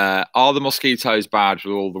one. Are the mosquitoes bad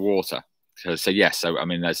with all the water? So yes. So I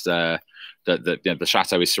mean, there's the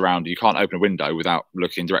chateau is surrounded. You can't open a window without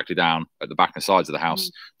looking directly down at the back and sides of the house,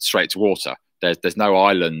 straight to water. There's no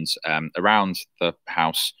islands around the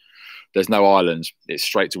house. There's no islands. It's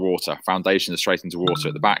straight to water. Foundations are straight into water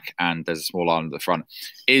at the back, and there's a small island at the front.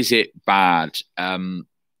 Is it bad?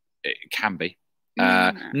 It can be.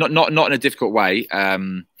 Not in a difficult way.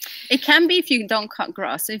 It can be if you don't cut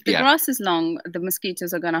grass. If the grass is long, the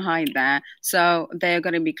mosquitoes are going to hide there, so they're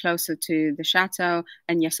going to be closer to the chateau.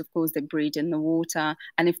 And yes, of course, they breed in the water.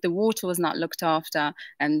 And if the water was not looked after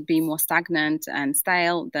and be more stagnant and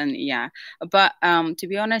stale, then yeah. But to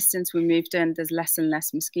be honest, since we moved in, there's less and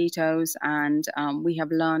less mosquitoes, and we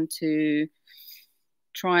have learned to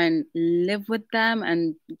try and live with them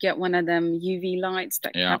and get one of them UV lights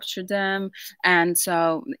that capture them. And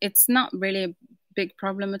so it's not really a big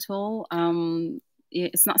problem at all.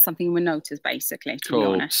 It's not something we notice, basically, to be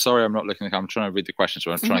honest. Sorry, I'm not looking. I'm trying to read the questions,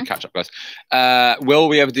 so I'm trying to catch up, guys. Will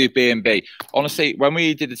we ever do B&B? Honestly, when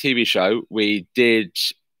we did the TV show, we did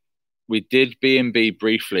B&B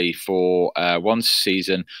briefly for one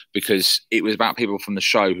season, because it was about people from the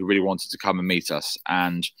show who really wanted to come and meet us,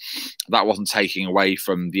 and that wasn't taking away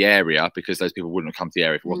from the area, because those people wouldn't have come to the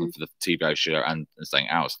area if it wasn't for the TV show and staying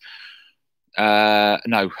out.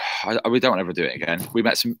 No, we don't ever do it again. We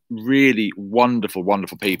met some really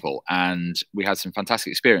wonderful people, and we had some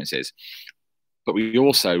fantastic experiences. But we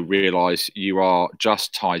also realise you are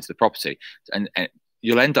just tied to the property, and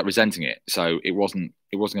you'll end up resenting it. So it wasn't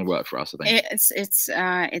going to work for us, I think.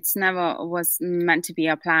 It's never was meant to be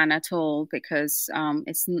a plan at all, because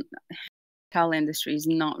hotel industry is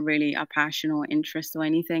not really a passion or interest or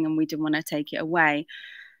anything, and we didn't want to take it away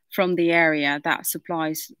from the area that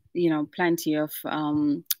supplies, you know, plenty of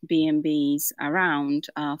B&Bs around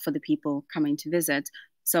for the people coming to visit.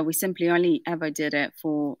 So we simply only ever did it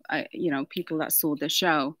for, you know, people that saw the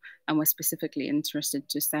show and were specifically interested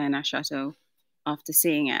to stay in our chateau after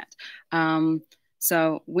seeing it.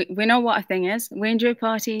 So we know what a thing is. We enjoy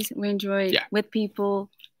parties. We enjoy with people.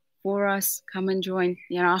 For us, come and join.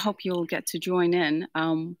 You know, I hope you'll get to join in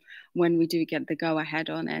when we do get the go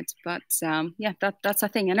ahead on it. But yeah, that's a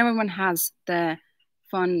thing. And everyone has their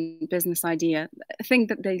fun business idea, a thing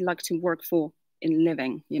that they like to work for in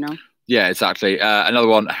living, you know. Yeah, exactly. Another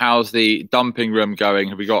one. How's the dumping room going?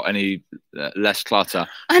 Have we got any less clutter?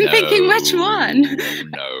 I'm thinking which one?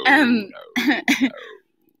 No.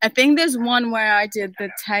 I think there's one where I did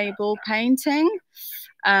the table painting.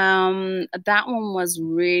 That one was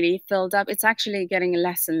really filled up. It's actually getting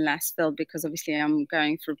less and less filled because obviously I'm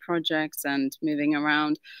going through projects and moving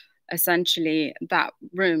around. Essentially, that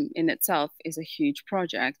room in itself is a huge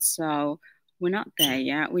project. So we're not there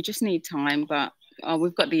yet. We just need time, but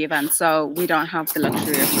we've got the event, so we don't have the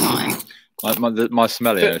luxury of time. My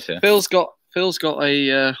sommelier is here. Phil's got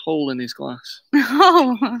a hole in his glass.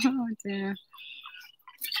 Oh dear.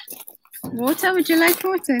 Water? Would you like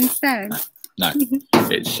water instead? No.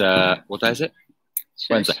 It's what day is it?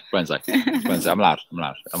 Wednesday. It's Wednesday. I'm allowed.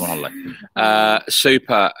 I'm on holiday.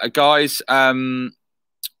 Super. Guys,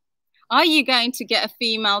 are you going to get a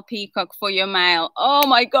female peacock for your male? Oh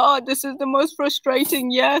my God, this is the most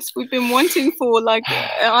frustrating. Yes, we've been wanting for like,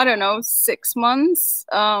 I don't know, 6 months,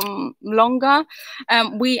 longer.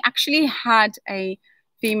 We actually had a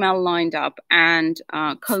female lined up and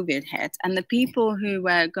COVID hit. And the people who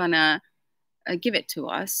were going to give it to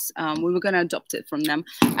us, we were going to adopt it from them.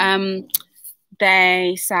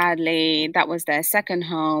 They sadly, that was their second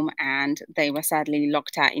home and they were sadly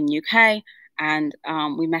locked out in UK. And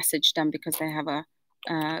we messaged them because they have a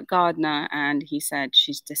gardener and he said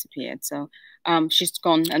she's disappeared. So she's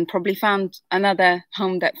gone and probably found another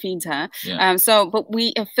home that feeds her. Yeah. But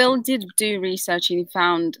Phil did do research and he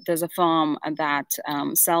found there's a farm that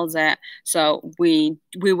sells it. So we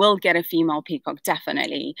will get a female peacock,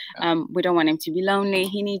 definitely. We don't want him to be lonely.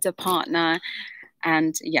 He needs a partner.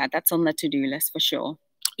 And yeah, that's on the to-do list for sure.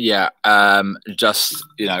 Yeah, just,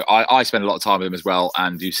 you know, I spend a lot of time with him as well,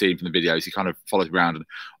 and you see him from the videos, he kind of follows me around, and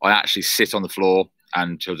I actually sit on the floor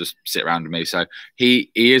and he'll just sit around with me. So he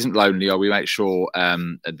isn't lonely, or we make sure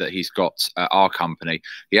that he's got our company.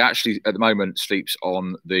 He actually at the moment sleeps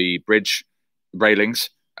on the bridge railings,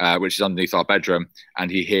 which is underneath our bedroom, and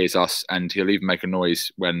he hears us, and he'll even make a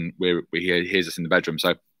noise when he hears us in the bedroom.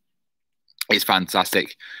 So it's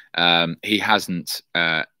fantastic. He hasn't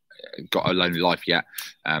got a lonely life yet,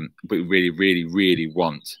 but we really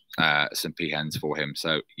want some peahens for him.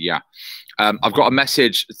 So yeah, I've got a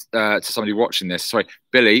message to somebody watching this. Sorry,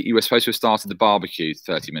 Billy, you were supposed to have started the barbecue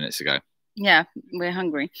 30 minutes ago. Yeah, we're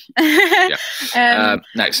hungry. Yeah.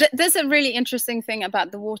 Next. There's a really interesting thing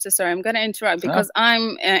about the water. Sorry, I'm going to interrupt because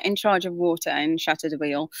I'm in charge of water in Chateau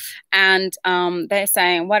Lagorce, and they're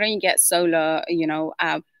saying, why don't you get solar, you know,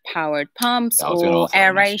 powered pumps or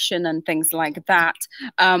aeration and things like that.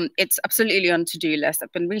 It's absolutely on to-do list.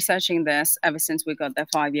 I've been researching this ever since we got there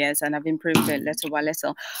 5 years, and I've improved it little by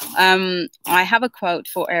little. I have a quote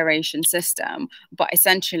for aeration system, but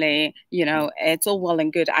essentially, you know, it's all well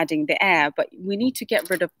and good adding the air, but we need to get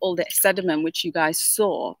rid of all the sediment, which you guys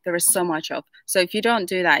saw there is so much of. So if you don't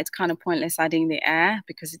do that, it's kind of pointless adding the air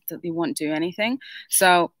because it won't do anything.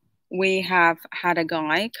 So we have had a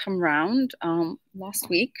guy come round last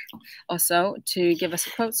week or so to give us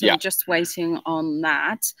a quote. So we're just waiting on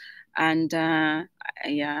that. And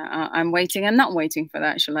yeah, I'm waiting and not waiting for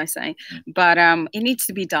that, shall I say. But it needs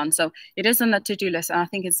to be done. So it is on the to-do list. And I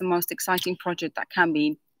think it's the most exciting project that can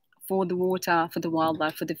be for the water, for the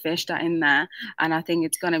wildlife, for the fish that are in there. And I think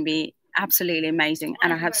it's going to be absolutely amazing.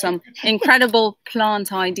 And I have some incredible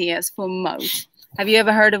plant ideas for moat. Have you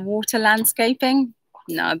ever heard of water landscaping?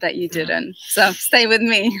 No, I bet you didn't. So stay with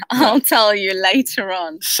me. I'll tell you later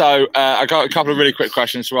on. So I got a couple of really quick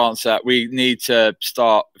questions to answer. We need to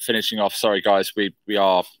start finishing off. Sorry, guys. We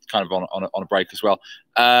are kind of on a break as well.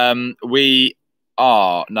 We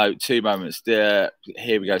are, no, 2 moments. Here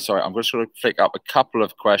we go. Sorry, I'm just going to flick up a couple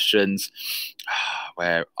of questions.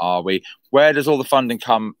 Where are we? Where does all the funding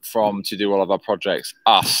come from to do all of our projects?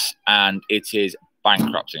 Us. And it is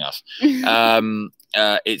bankrupting us.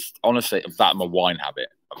 It's honestly that and my wine habit,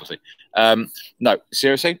 obviously. No,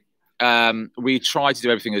 seriously, we try to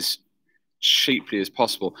do everything as cheaply as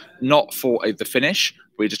possible, not for the finish.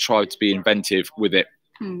 We just try to be inventive with it.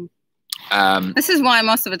 This is why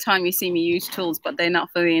most of the time you see me use tools, but they're not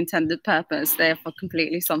for the intended purpose. They're for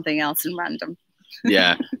completely something else and random.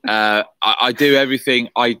 Yeah, I do everything.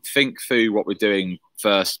 I think through what we're doing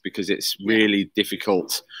first because it's really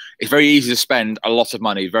difficult. It's very easy to spend a lot of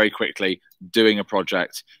money very quickly doing a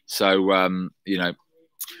project. So you know,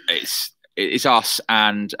 it's us,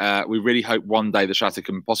 and we really hope one day the Chateau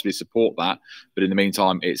can possibly support that. But in the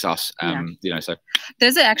meantime, it's us. You know, so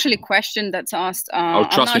there's actually a question that's asked. Oh,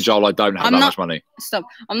 trust me, Joel, I don't have that much money. Stop.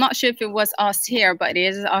 I'm not sure if it was asked here, but it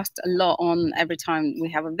is asked a lot on every time we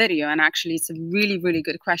have a video. And actually, it's a really, really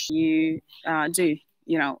good question. You do.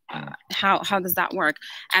 You know, how does that work?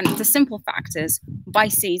 And the simple fact is, by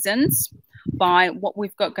seasons, by what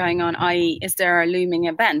we've got going on, i.e. is there a looming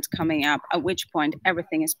event coming up, at which point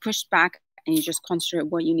everything is pushed back and you just concentrate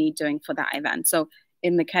what you need doing for that event. So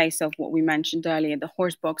in the case of what we mentioned earlier, the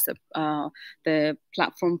horse box, the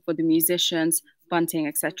platform for the musicians, bunting,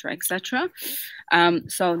 etc., etc.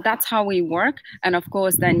 So that's how we work. And of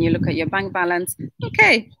course, then you look at your bank balance.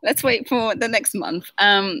 Okay, let's wait for the next month.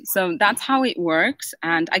 So that's how it works.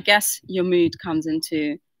 And I guess your mood comes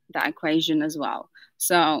into that equation as well.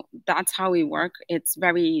 So that's how we work. It's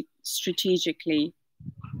very strategically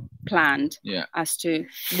planned as to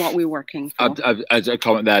what we're working for. As a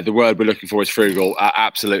comment there, the word we're looking for is frugal.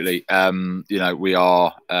 Absolutely. You know, we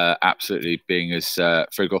are absolutely being as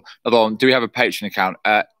frugal. Do we have a Patreon account?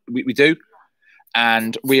 We do.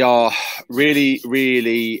 And we are really,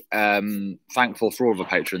 really thankful for all of the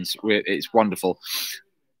patrons. It's wonderful.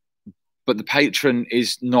 But the patron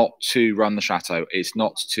is not to run the Chateau. It's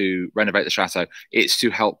not to renovate the Chateau. It's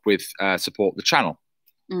to help with support the channel.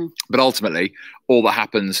 But ultimately, all that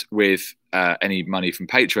happens with any money from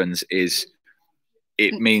patrons is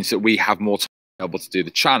it means that we have more time to be able to do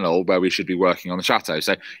the channel where we should be working on the Chateau.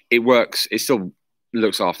 So it works. It still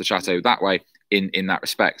looks after the Chateau that way in that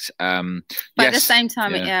respect. But at the same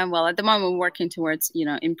time, well, at the moment we're working towards, you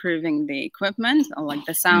know, improving the equipment or like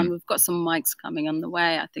the sound. We've got some mics coming on the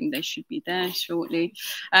way. I think they should be there shortly.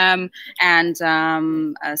 Software,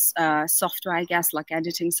 I guess, like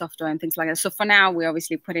editing software and things like that. So for now, we're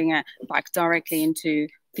obviously putting it back directly into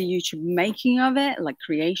the YouTube making of it, like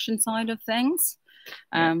creation side of things.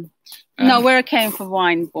 No, we're okay for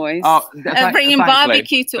wine, boys. Bringing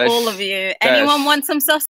barbecue to all of you. Anyone want some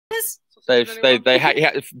sausages?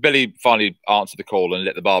 Billy finally answered the call and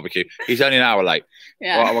lit the barbecue. He's only an hour late.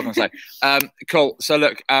 What can I say? Cool. So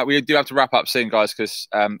look, we do have to wrap up soon, guys, because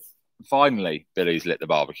finally Billy's lit the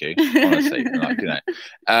barbecue. Honestly, like, you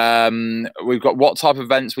know, we've got what type of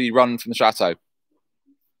events we run from the Chateau.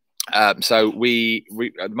 So we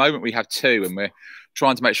at the moment we have 2, and we're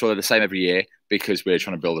trying to make sure they're the same every year because we're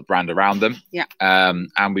trying to build a brand around them.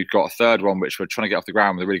 And we've got a 3rd one which we're trying to get off the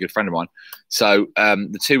ground with a really good friend of mine. So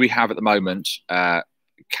the 2 we have at the moment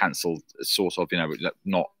cancelled, sort of, you know,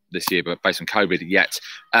 not this year, but based on COVID yet.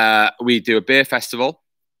 We do a beer festival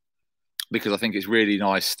because I think it's really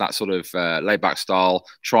nice, that sort of laid-back style,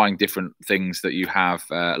 trying different things that you have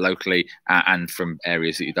locally and from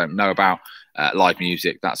areas that you don't know about, live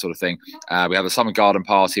music, that sort of thing. We have a summer garden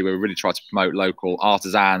party where we really try to promote local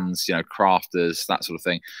artisans, you know, crafters, that sort of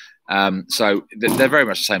thing. So they're very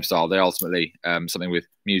much the same style. They're ultimately something with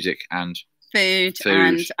music and food.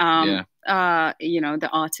 And you know, the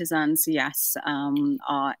artisans, yes,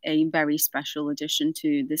 are a very special addition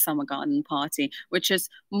to the summer garden party, which is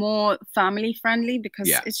more family friendly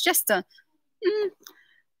because it's just a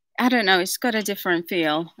I don't know, it's got a different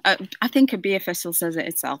feel. I think a beer festival says it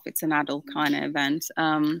itself. It's an adult kind of event.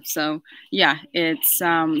 So yeah, it's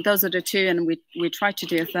those are the 2, and we tried to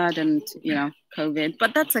do a 3rd, and you know, COVID,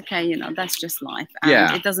 but that's okay. You know, that's just life.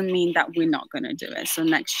 And it doesn't mean that we're not going to do it. So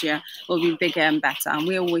next year will be bigger and better, and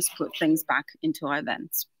we always put things back into our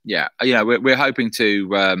events. Yeah, you know, we're hoping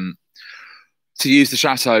to use the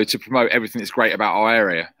Chateau to promote everything that's great about our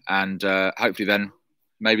area, and hopefully then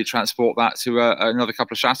maybe transport that to another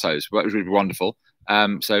couple of chateaus. That would be wonderful.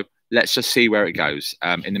 So let's just see where it goes.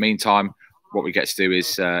 In the meantime, what we get to do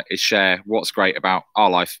is share what's great about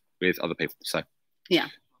our life with other people. So yeah,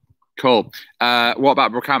 cool. What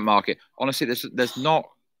about Brocante Market? Honestly, there's not.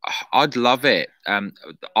 I'd love it.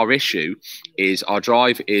 Our issue is our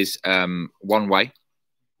drive is one way.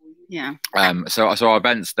 Yeah. So our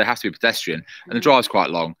events, they have to be pedestrian, and the drive's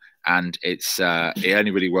quite long. And it's it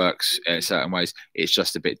only really works in certain ways. It's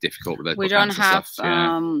just a bit difficult with we don't have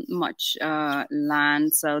much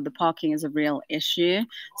land, so the parking is a real issue.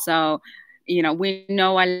 So you know, we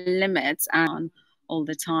know our limits and all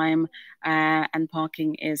the time, and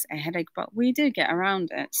parking is a headache, but we do get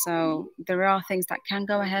around it. So there are things that can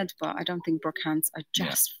go ahead, but I don't think Brocantes are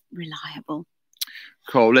just reliable.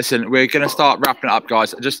 Cool. Listen, we're going to start wrapping it up,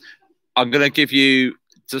 guys. I'm going to give you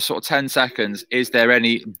just sort of 10 seconds. Is there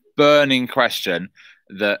any burning question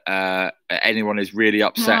that anyone is really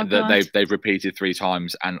upset that they've repeated 3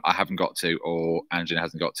 times and I haven't got to, or Angelina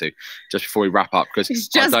hasn't got to, just before we wrap up, because it's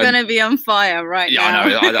just going to be on fire right now.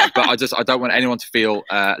 I know, but I don't want anyone to feel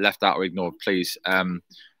left out or ignored. Please,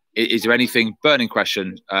 is there anything burning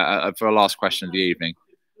question for a last question of the evening?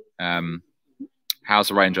 How's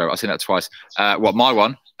the Range Rover? I've seen that twice. My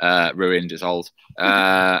one ruined. It's old.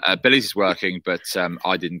 Billy's is working, but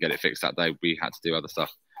I didn't get it fixed that day. We had to do other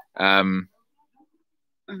stuff.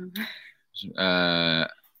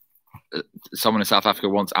 Someone in South Africa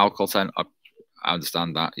wants alcohol sent. I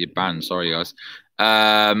understand that. You're banned. Sorry, guys.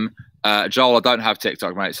 Joel, I don't have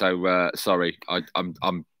TikTok, mate. So sorry.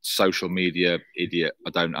 I'm social media idiot. I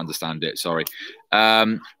don't understand it. Sorry.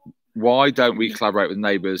 Why don't we collaborate with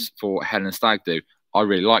neighbours for Hen and Stag Do? I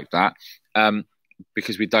really like that.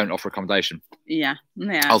 Because we don't offer accommodation. Yeah.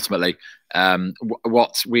 Ultimately,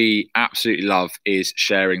 what we absolutely love is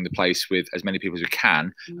sharing the place with as many people as we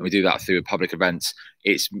can, and we do that through public events.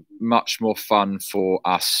 It's much more fun for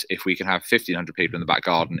us if we can have 1,500 people in the back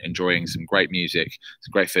garden enjoying some great music,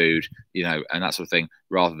 some great food, you know, and that sort of thing,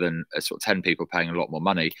 rather than sort of 10 people paying a lot more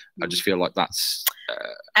money. I just feel like that's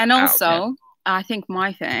and also. I think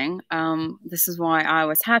my thing, this is why I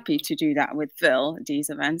was happy to do that with Phil,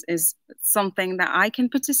 these events, is something that I can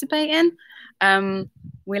participate in.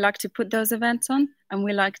 We like to put those events on, and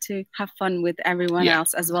we like to have fun with everyone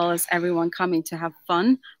else, as well as everyone coming to have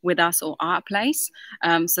fun with us or our place.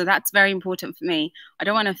 So that's very important for me. I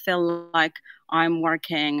don't want to feel like I'm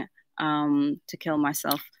working to kill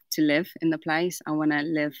myself to live in the place. I want to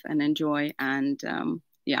live and enjoy, and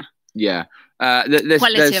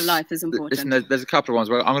quality of life is important. Listen, there's a couple of ones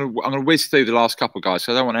where I'm gonna whiz through the last couple, guys.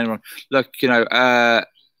 So I don't want anyone. Look, you know,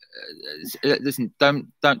 listen, don't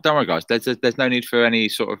worry, guys. There's no need for any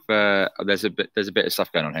sort of. There's a bit of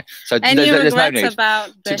stuff going on here. So there's no need.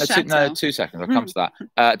 About the chateau? No, 2 seconds. I'll come to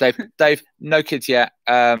that. Dave, no kids yet.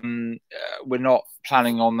 We're not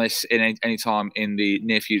planning on this in any time in the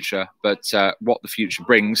near future. But what the future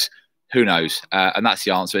brings, who knows? And that's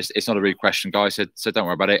the answer. It's not a real question, guys. So don't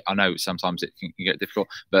worry about it. I know sometimes it can get difficult,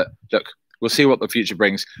 but look, we'll see what the future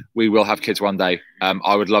brings. We will have kids one day.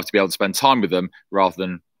 I would love to be able to spend time with them rather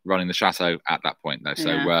than running the chateau at that point, though.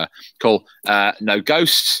 So cool. No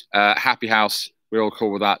ghosts. Happy house. We're all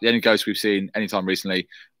cool with that. The only ghosts we've seen anytime recently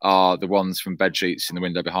are the ones from bed sheets in the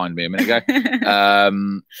window behind me a minute ago.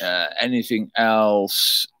 Anything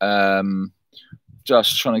else?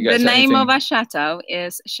 Just trying to get the name of our chateau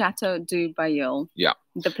is Chateau du Bayeul. Yeah.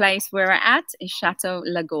 The place we're at is Chateau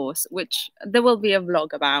Lagorce, which there will be a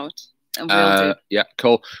vlog about. Yeah,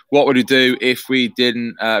 cool. What would we do if we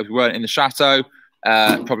didn't? If we weren't in the chateau?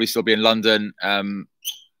 Probably still be in London,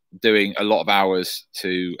 doing a lot of hours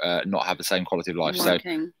to not have the same quality of life.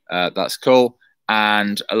 Working. So that's cool.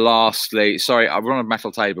 And lastly, sorry, I run a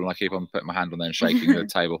metal table and I keep on putting my hand on there and shaking the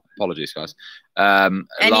table. Apologies, guys.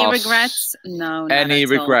 Any regrets? No. Any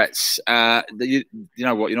regrets? You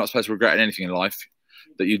know what? You're not supposed to regret anything in life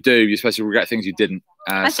that you do. You're supposed to regret things you didn't.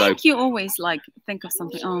 I think you always think of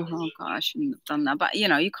something. Oh God, I shouldn't have done that. But you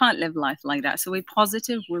know, you can't live life like that. So we're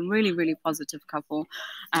positive. We're really, really positive couple,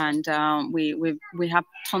 and we have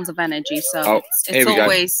tons of energy. So it's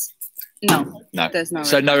always. No, there's no.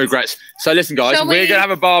 So no regrets. So listen, guys, we're gonna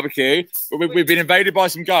have a barbecue. We've been invaded by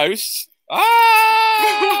some ghosts.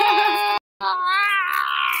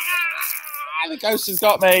 The ghost has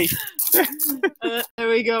got me. There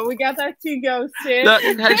we go. We got our 2 ghosts here. Look,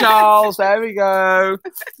 hey Charles, there we go.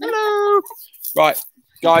 Hello. Right,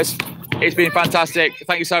 guys, it's been fantastic.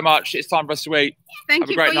 Thank you so much. It's time for us to eat. Thank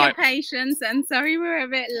you for your patience, and sorry we're a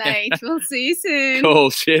bit late. We'll see you soon.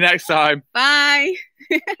 Cool. See you next time. Bye.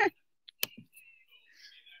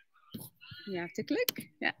 You have to click.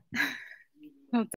 Yeah.